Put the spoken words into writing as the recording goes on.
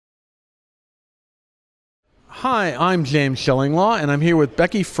Hi, I'm James Shillinglaw, and I'm here with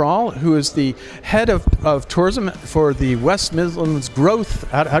Becky Frall, who is the head of tourism for the West Midlands Growth.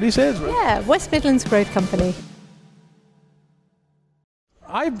 How do you say it? Yeah, West Midlands Growth Company.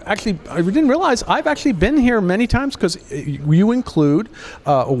 I didn't realize I've actually been here many times because you include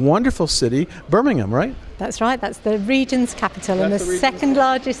a wonderful city, Birmingham, right? That's right, that's the region's capital and the second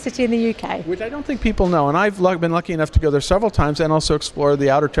largest city in the UK. Which I don't think people know, and I've been lucky enough to go there several times and also explore the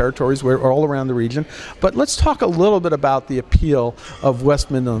outer territories all around the region. But let's talk a little bit about the appeal of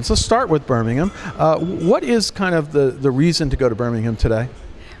West Midlands. Let's start with Birmingham. What is kind of the reason to go to Birmingham today?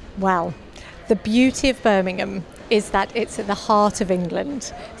 Well, the beauty of Birmingham is that it's at the heart of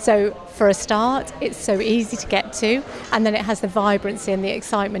England. So for a start, it's so easy to get to, and then it has the vibrancy and the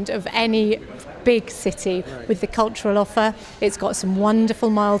excitement of any big city with the cultural offer. It's got some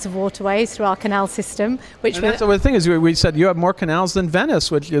wonderful miles of waterways through our canal system. The thing is, we said you have more canals than Venice,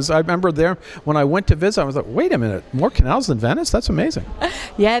 which is, I remember there when I went to visit, I was like, wait a minute, more canals than Venice? That's amazing.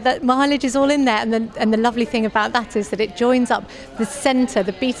 Yeah, that mileage is all in there, and the lovely thing about that is that it joins up the centre,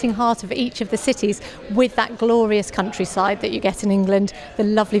 the beating heart of each of the cities with that glorious countryside that you get in England, the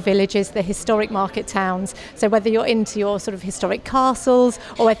lovely villages, the historic market towns. So whether you're into your sort of historic castles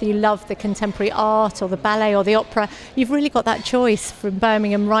or whether you love the contemporary art or the ballet or the opera, you've really got that choice from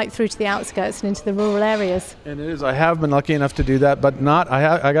Birmingham right through to the outskirts and into the rural areas. And it is. I have been lucky enough to do that, but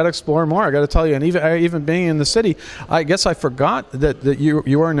I got to explore more. I got to tell you, and even being in the city, I guess I forgot that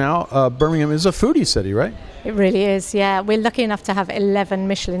you are now Birmingham is a foodie city, right? It really is, yeah. We're lucky enough to have 11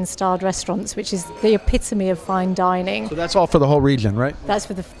 Michelin-starred restaurants, which is the epitome of fine dining. So that's all for the whole region, right? That's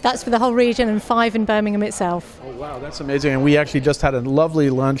for the whole region, and 5 in Birmingham itself. Oh, wow, that's amazing. And we actually just had a lovely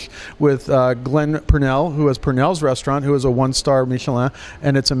lunch with Glenn Purnell, who has Purnell's Restaurant, who is a 1-star Michelin,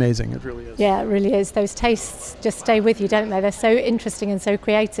 and it's amazing. It really is. Yeah, it really is. Those tastes just stay with you, don't they? They're so interesting and so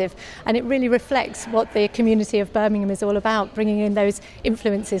creative, and it really reflects what the community of Birmingham is all about, bringing in those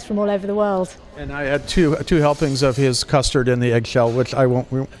influences from all over the world. And I had two helpings of his custard and the eggshell, which I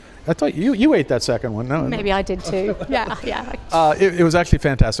won't. I thought you ate that second one. No, maybe I did too. Yeah. It was actually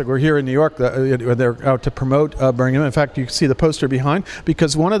fantastic. We're here in New York. They're out to promote Birmingham. In fact, you can see the poster behind,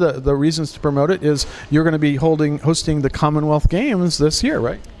 because one of the reasons to promote it is you're going to be hosting the Commonwealth Games this year,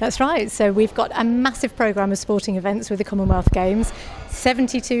 right? That's right. So we've got a massive programme of sporting events with the Commonwealth Games.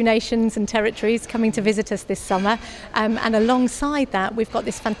 72 nations and territories coming to visit us this summer, and alongside that we've got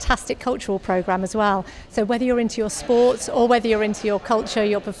this fantastic cultural programme as well. So whether you're into your sports or whether you're into your culture,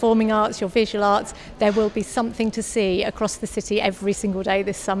 your performing arts, your visual arts, there will be something to see across the city every single day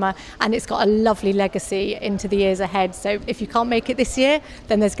this summer, and it's got a lovely legacy into the years ahead. So if you can't make it this year,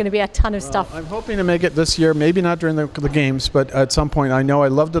 then there's going to be a ton of stuff. I'm hoping to make it this year, maybe not during the games, but at some point. I know I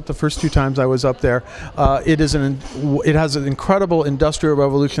loved it the first 2 times I was up there. It has an incredible Industrial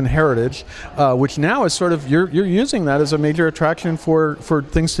Revolution heritage, which now is sort of you're using that as a major attraction for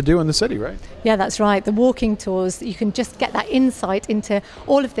things to do in the city, right? Yeah, that's right. The walking tours, you can just get that insight into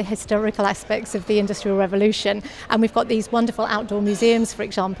all of the historical aspects of the Industrial Revolution. And we've got these wonderful outdoor museums, for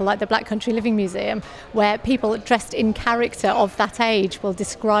example, like the Black Country Living Museum, where people dressed in character of that age will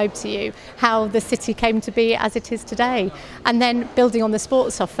describe to you how the city came to be as it is today. And then building on the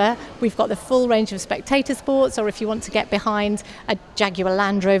sports offer, we've got the full range of spectator sports, or if you want to get behind a Jaguar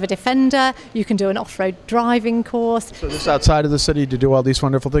Land Rover Defender, you can do an off-road driving course. So just outside of the city to do all these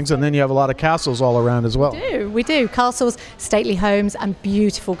wonderful things, and then you have a lot of castles all around as well. We do. Castles, stately homes, and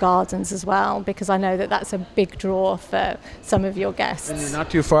beautiful gardens as well, because I know that that's a big draw for some of your guests. And you're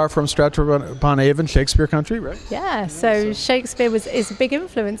not too far from Stratford-upon-Avon, Shakespeare country, right? Yeah, so Shakespeare is a big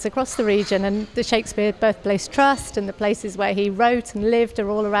influence across the region, and the Shakespeare Birthplace Trust and the places where he wrote and lived are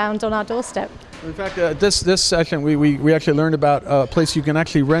all around on our doorstep. In fact, this session we actually learned about a place you can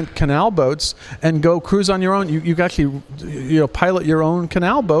actually rent canal boats and go cruise on your own. You can actually pilot your own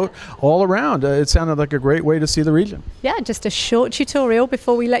canal boat all around. It sounded like a great way to see the region. Yeah, just a short tutorial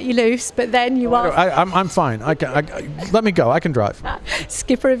before we let you loose, but then you are... I'm fine. Let me go. I can drive.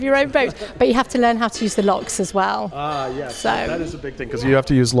 Skipper of your own boat. But you have to learn how to use the locks as well. Yes. So that is a big thing, because you have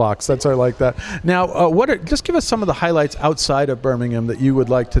to use locks. I like that. Now, just give us some of the highlights outside of Birmingham that you would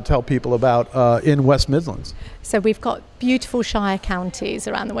like to tell people about in West Midlands. So we've got beautiful shire counties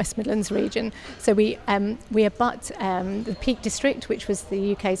around the West Midlands region. So we abut the Peak District, which was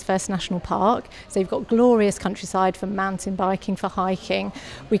the UK's first national park. So you've got glorious countryside for mountain biking, for hiking.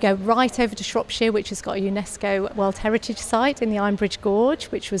 We go right over to Shropshire, which has got a UNESCO World Heritage Site in the Ironbridge Gorge,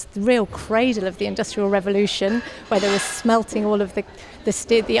 which was the real cradle of the Industrial Revolution, where they were smelting all of the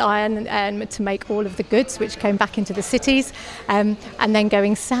iron to make all of the goods which came back into the cities. And then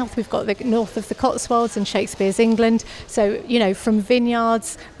going south, we've got the north of the Cotswolds and Shakespeare's England. So, you know, from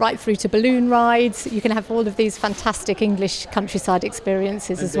vineyards right through to balloon rides, you can have all of these fantastic English countryside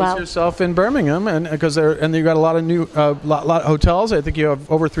experiences as well. Yourself in Birmingham, and because you've got a lot of new lot hotels. I think you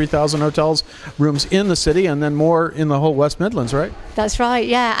have over 3,000 hotels rooms in the city, and then more in the whole West Midlands, right? That's right,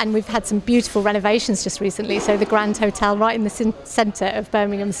 yeah, and we've had some beautiful renovations just recently. So the Grand Hotel right in the centre of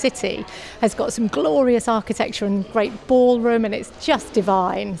Birmingham City has got some glorious architecture and great ballroom, and it's just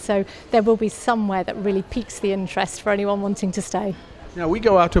divine. So there will be somewhere that really piques the interest for anyone wanting to stay. Now, we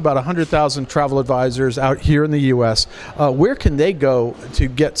go out to about 100,000 travel advisors out here in the U.S. Where can they go to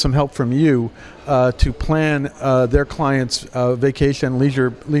get some help from you to plan their clients' vacation,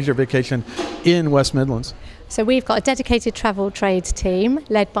 leisure vacation in West Midlands? So we've got a dedicated travel trade team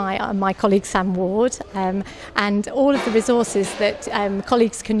led by my colleague Sam Ward, and all of the resources that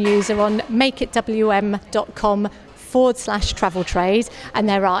colleagues can use are on makeitwm.com/travel trade, and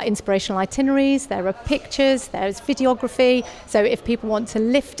there are inspirational itineraries, there are pictures, there's videography. So if people want to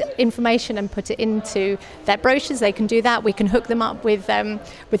lift information and put it into their brochures, they can do that. We can hook them up with the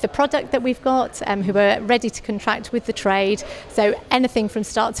product that we've got, who are ready to contract with the trade. So anything from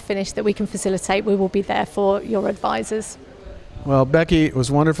start to finish that we can facilitate, we will be there for your advisors. Well, Becky, it was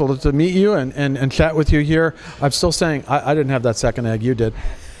wonderful to meet you and chat with you here. I'm still saying I didn't have that second egg, you did.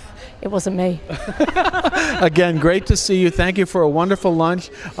 It wasn't me. Again, great to see you. Thank you for a wonderful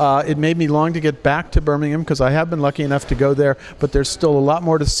lunch. It made me long to get back to Birmingham because I have been lucky enough to go there, but there's still a lot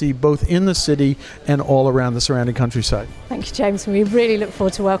more to see both in the city and all around the surrounding countryside. Thank you, James. We really look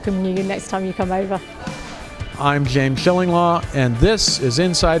forward to welcoming you next time you come over. I'm James Shillinglaw, and this is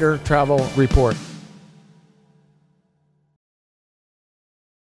Insider Travel Report.